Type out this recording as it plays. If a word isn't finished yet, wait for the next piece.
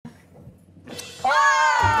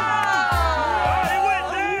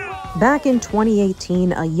Back in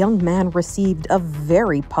 2018, a young man received a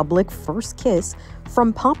very public first kiss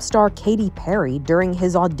from pop star Katy Perry during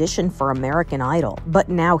his audition for American Idol. But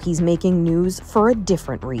now he's making news for a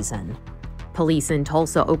different reason. Police in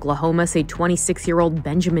Tulsa, Oklahoma say 26-year-old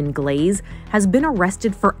Benjamin Glaze has been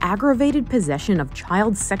arrested for aggravated possession of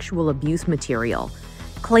child sexual abuse material,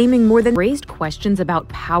 claiming more than raised questions about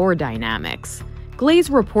power dynamics. Glaze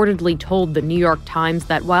reportedly told the New York Times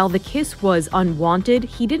that while the kiss was unwanted,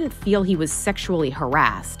 he didn't feel he was sexually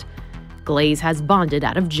harassed. Glaze has bonded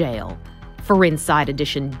out of jail. For Inside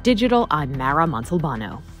Edition Digital, I'm Mara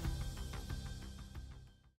Montalbano.